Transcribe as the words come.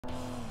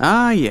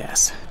Ah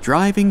yes,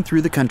 driving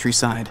through the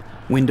countryside.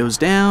 Windows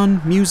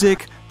down,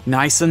 music,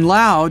 nice and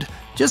loud.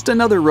 Just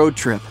another road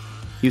trip.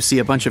 You see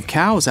a bunch of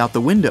cows out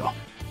the window.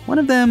 One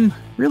of them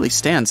really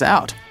stands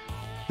out.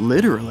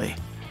 Literally.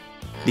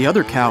 The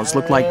other cows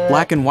look like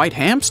black and white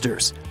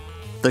hamsters.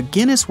 The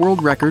Guinness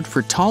World Record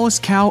for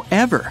tallest cow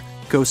ever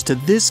goes to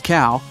this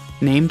cow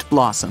named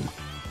Blossom.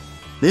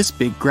 This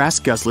big grass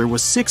guzzler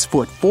was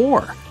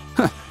 6'4".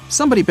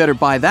 Somebody better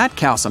buy that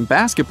cow some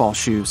basketball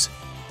shoes.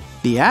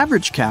 The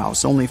average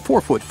cow's only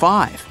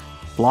 4'5".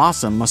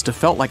 Blossom must have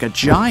felt like a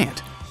giant.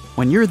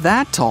 When you're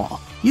that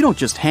tall, you don't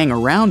just hang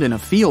around in a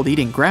field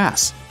eating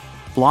grass.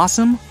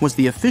 Blossom was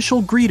the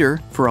official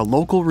greeter for a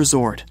local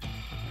resort.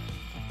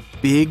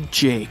 Big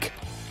Jake.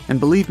 And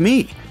believe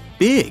me,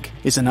 big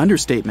is an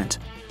understatement.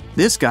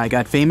 This guy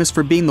got famous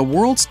for being the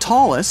world's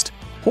tallest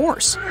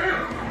horse.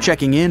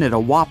 Checking in at a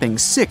whopping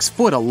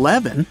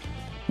 6'11".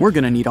 We're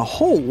gonna need a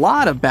whole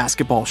lot of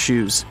basketball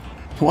shoes.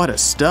 What a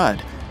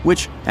stud.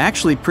 Which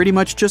actually pretty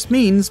much just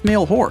means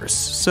male horse,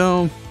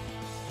 so...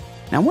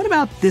 Now what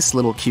about this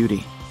little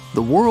cutie?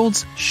 The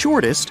world's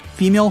shortest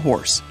female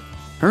horse.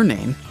 Her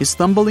name is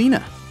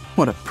Thumbelina.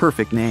 What a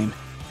perfect name.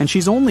 And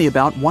she's only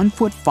about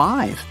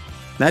 1'5".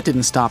 That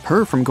didn't stop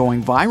her from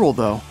going viral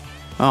though.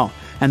 Oh,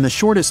 and the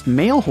shortest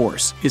male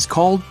horse is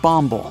called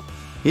Bumble.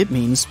 It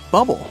means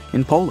bubble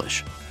in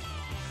Polish.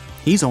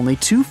 He's only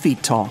 2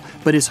 feet tall,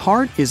 but his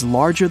heart is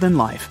larger than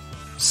life.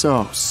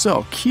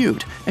 So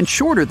cute, and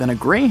shorter than a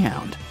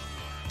greyhound.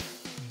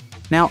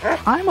 Now,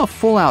 I'm a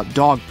full-out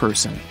dog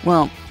person.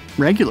 Well,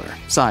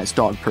 regular-sized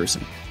dog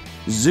person.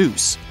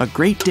 Zeus, a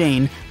Great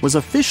Dane, was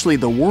officially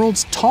the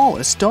world's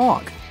tallest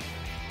dog.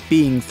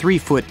 Being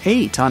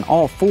 3'8" on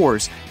all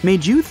fours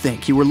made you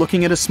think you were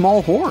looking at a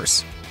small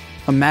horse.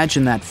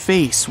 Imagine that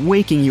face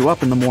waking you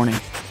up in the morning.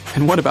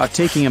 And what about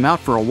taking him out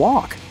for a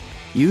walk?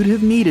 You'd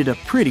have needed a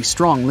pretty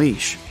strong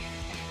leash.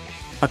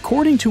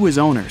 According to his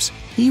owners,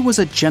 he was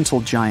a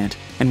gentle giant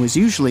and was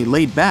usually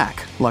laid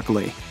back,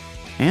 luckily.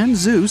 And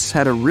Zeus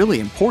had a really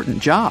important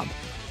job.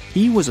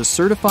 He was a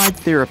certified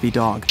therapy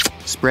dog,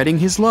 spreading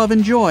his love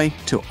and joy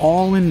to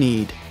all in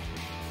need.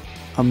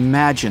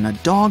 Imagine a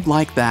dog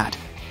like that.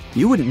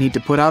 You wouldn't need to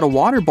put out a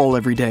water bowl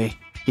every day.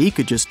 He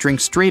could just drink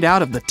straight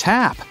out of the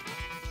tap.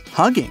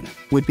 Hugging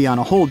would be on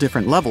a whole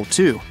different level,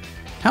 too.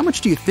 How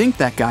much do you think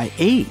that guy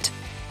ate?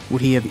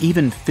 Would he have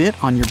even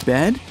fit on your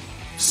bed?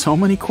 So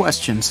many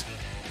questions.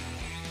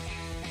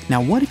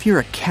 Now what if you're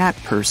a cat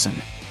person?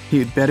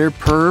 You'd better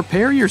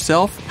prepare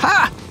yourself.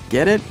 Ha!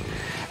 Get it?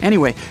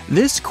 Anyway,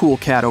 this cool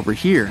cat over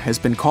here has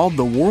been called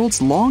the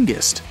world's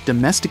longest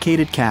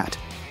domesticated cat.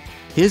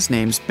 His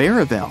name's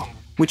Baravel,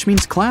 which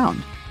means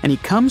clown, and he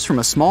comes from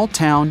a small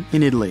town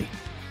in Italy.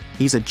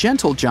 He's a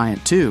gentle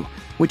giant too,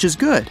 which is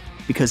good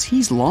because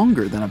he's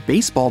longer than a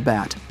baseball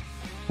bat.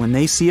 When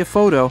they see a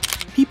photo,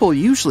 people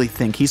usually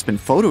think he's been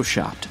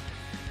photoshopped.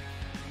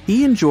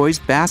 He enjoys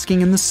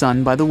basking in the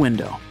sun by the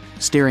window,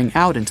 staring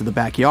out into the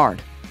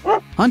backyard.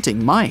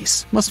 Hunting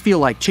mice must feel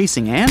like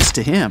chasing ants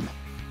to him.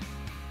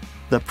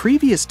 The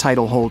previous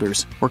title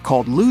holders were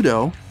called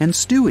Ludo and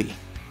Stewie,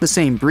 the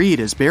same breed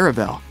as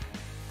Baravel.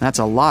 That's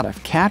a lot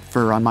of cat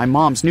fur on my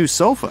mom's new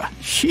sofa.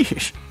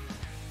 Sheesh.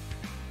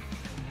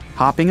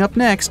 Hopping up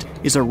next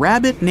is a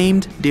rabbit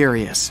named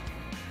Darius.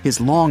 His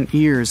long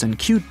ears and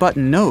cute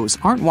button nose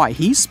aren't why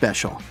he's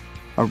special.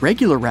 A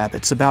regular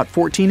rabbit's about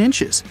 14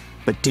 inches,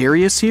 but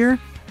Darius here,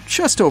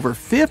 just over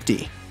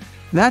 50.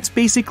 That's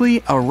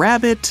basically a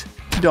rabbit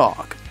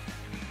dog.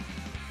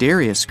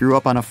 Darius grew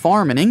up on a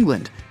farm in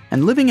England,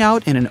 and living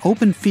out in an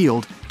open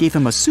field gave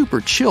him a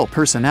super chill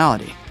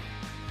personality.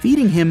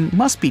 Feeding him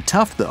must be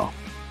tough though.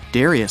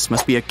 Darius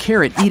must be a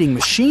carrot-eating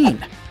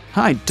machine.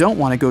 I don't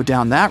want to go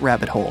down that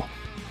rabbit hole.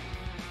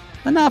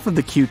 Enough of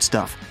the cute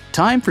stuff.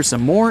 Time for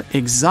some more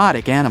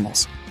exotic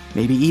animals.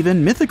 Maybe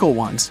even mythical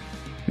ones.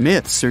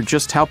 Myths are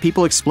just how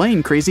people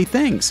explain crazy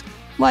things.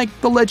 Like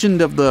the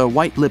legend of the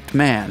white-lipped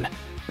man.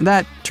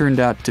 That turned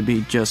out to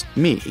be just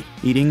me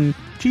eating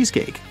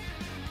cheesecake.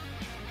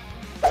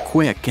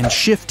 Quick and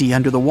shifty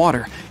under the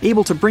water,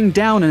 able to bring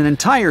down an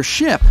entire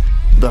ship,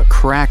 the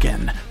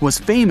Kraken was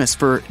famous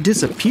for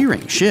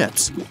disappearing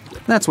ships.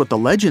 That's what the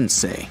legends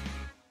say.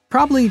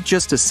 Probably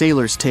just a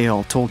sailor's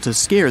tale told to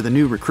scare the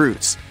new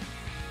recruits.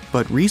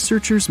 But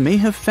researchers may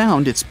have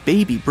found its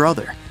baby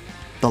brother.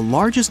 The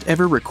largest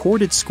ever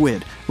recorded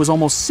squid was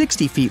almost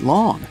 60 feet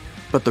long,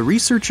 but the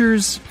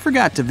researchers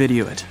forgot to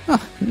video it.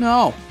 Oh,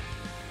 no.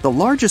 The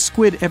largest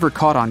squid ever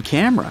caught on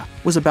camera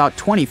was about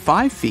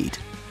 25 feet.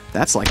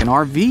 That's like an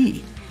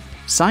RV.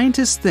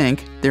 Scientists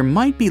think there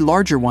might be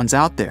larger ones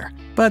out there,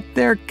 but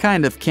they're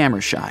kind of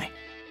camera shy.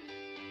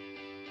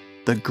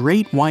 The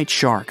great white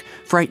shark,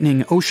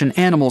 frightening ocean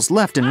animals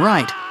left and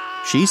right.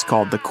 She's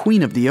called the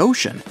Queen of the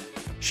Ocean.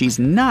 She's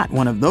not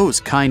one of those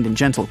kind and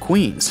gentle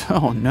queens.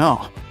 Oh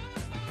no.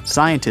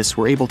 Scientists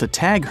were able to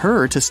tag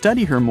her to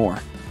study her more.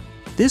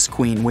 This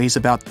queen weighs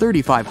about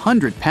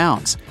 3,500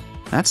 pounds.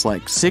 That's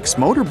like 6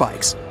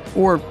 motorbikes,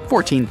 or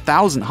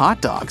 14,000 hot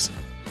dogs.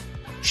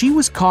 She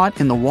was caught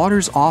in the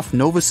waters off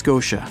Nova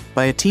Scotia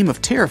by a team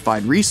of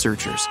terrified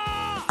researchers.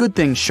 Good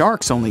thing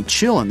sharks only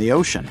chill in the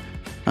ocean.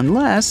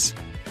 Unless,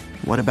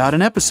 what about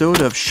an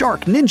episode of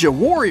Shark Ninja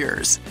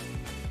Warriors?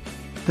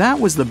 That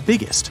was the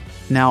biggest.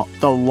 Now,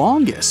 the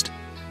longest.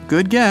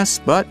 Good guess,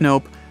 but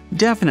nope,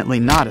 definitely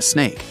not a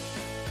snake.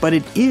 But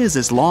it is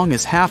as long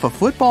as half a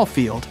football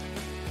field.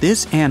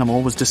 This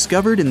animal was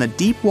discovered in the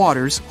deep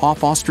waters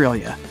off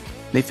Australia.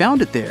 They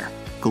found it there,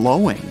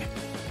 glowing.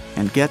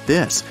 And get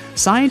this,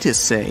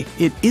 scientists say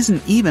it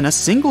isn't even a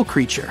single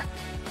creature.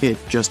 It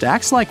just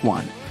acts like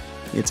one.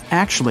 It's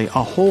actually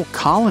a whole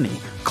colony,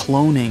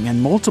 cloning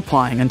and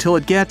multiplying until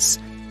it gets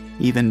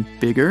even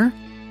bigger.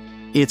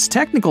 Its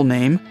technical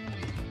name,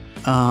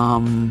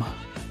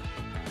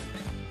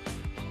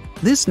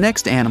 This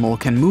next animal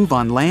can move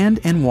on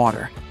land and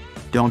water.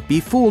 Don't be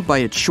fooled by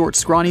its short,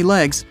 scrawny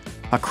legs.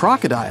 A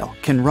crocodile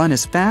can run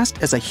as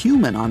fast as a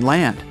human on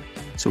land.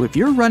 So if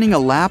you're running a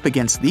lap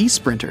against these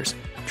sprinters,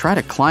 try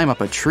to climb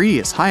up a tree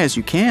as high as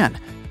you can.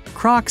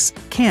 Crocs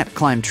can't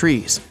climb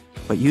trees,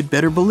 but you'd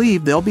better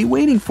believe they'll be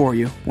waiting for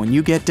you when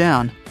you get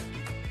down.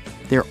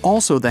 They're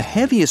also the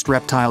heaviest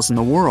reptiles in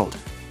the world.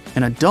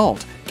 An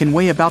adult can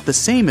weigh about the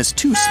same as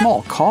 2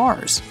 small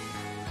cars.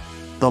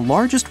 The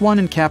largest one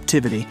in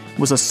captivity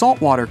was a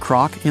saltwater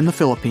croc in the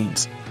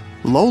Philippines.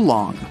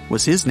 Lolong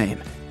was his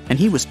name, and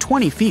he was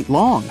 20 feet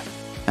long.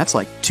 That's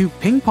like 2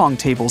 ping pong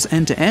tables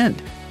end to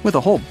end, with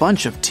a whole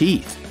bunch of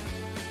teeth.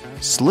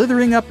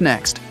 Slithering up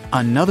next,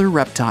 another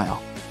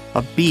reptile,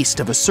 a beast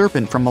of a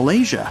serpent from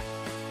Malaysia.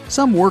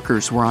 Some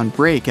workers were on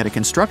break at a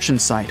construction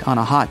site on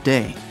a hot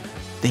day.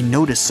 They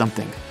noticed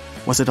something.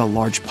 Was it a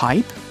large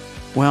pipe?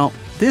 Well,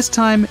 this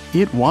time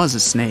it was a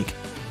snake.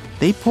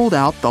 They pulled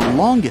out the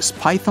longest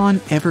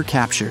python ever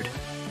captured.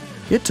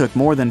 It took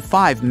more than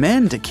 5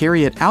 men to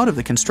carry it out of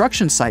the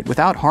construction site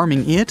without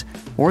harming it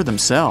or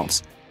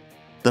themselves.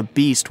 The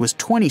beast was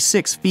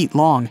 26 feet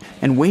long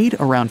and weighed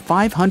around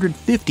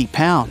 550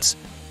 pounds.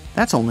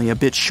 That's only a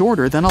bit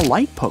shorter than a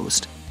light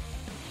post.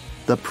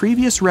 The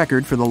previous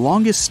record for the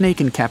longest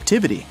snake in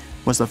captivity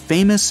was the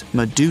famous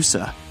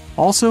Medusa,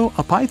 also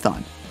a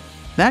python.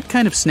 That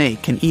kind of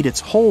snake can eat its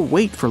whole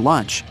weight for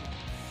lunch.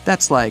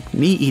 That's like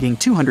me eating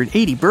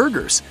 280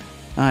 burgers.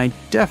 I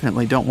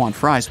definitely don't want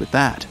fries with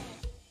that.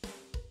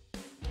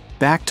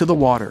 Back to the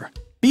water.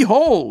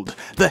 Behold,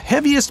 the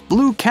heaviest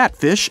blue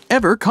catfish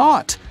ever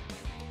caught!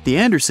 The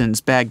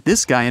Andersons bagged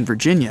this guy in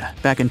Virginia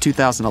back in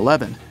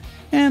 2011,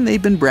 and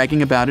they've been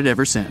bragging about it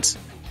ever since.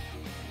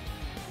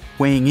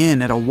 Weighing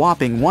in at a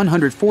whopping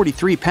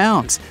 143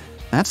 pounds,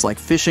 that's like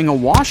fishing a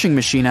washing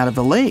machine out of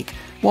the lake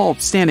while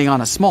standing on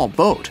a small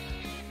boat.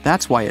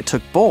 That's why it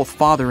took both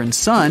father and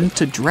son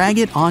to drag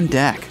it on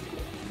deck.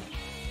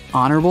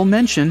 Honorable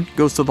mention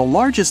goes to the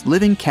largest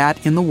living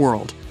cat in the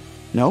world.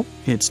 Nope,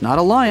 it's not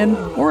a lion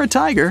or a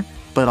tiger,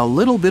 but a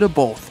little bit of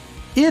both.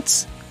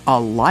 It's a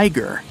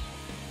liger.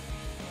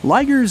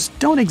 Ligers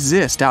don't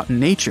exist out in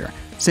nature,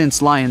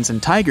 since lions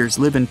and tigers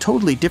live in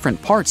totally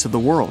different parts of the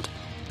world.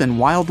 In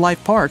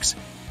wildlife parks,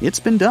 it's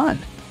been done.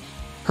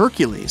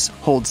 Hercules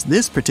holds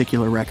this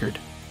particular record.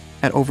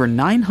 At over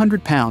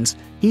 900 pounds,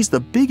 he's the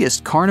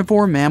biggest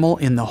carnivore mammal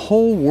in the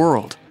whole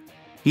world.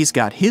 He's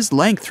got his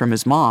length from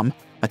his mom,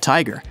 a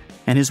tiger,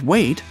 and his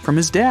weight from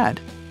his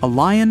dad, a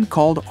lion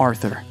called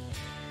Arthur.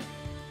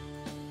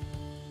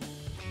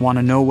 Want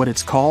to know what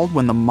it's called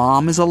when the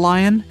mom is a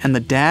lion and the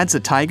dad's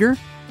a tiger?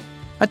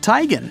 A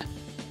tigon.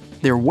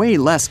 They're way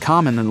less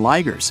common than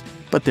ligers,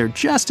 but they're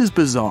just as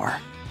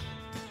bizarre.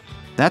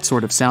 That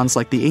sort of sounds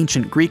like the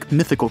ancient Greek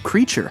mythical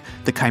creature,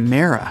 the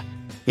chimera.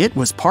 It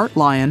was part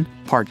lion,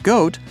 part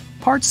goat,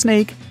 part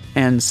snake,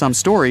 and some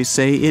stories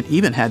say it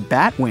even had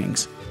bat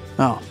wings.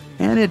 Oh,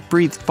 and it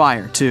breathed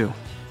fire too.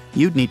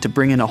 You'd need to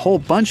bring in a whole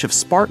bunch of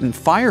Spartan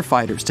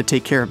firefighters to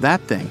take care of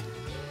that thing.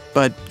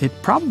 But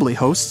it probably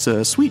hosts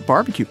a sweet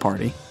barbecue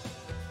party.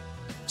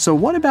 So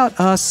what about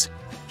us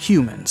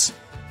humans?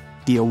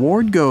 The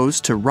award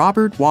goes to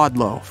Robert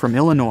Wadlow from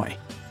Illinois.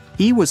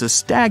 He was a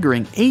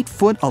staggering 8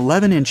 foot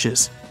 11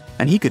 inches,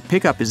 and he could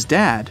pick up his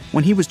dad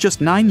when he was just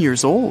 9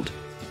 years old.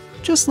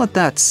 Just let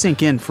that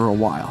sink in for a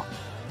while.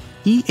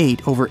 He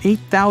ate over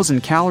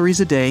 8,000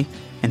 calories a day,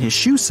 and his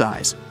shoe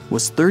size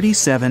was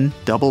 37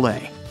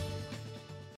 AA.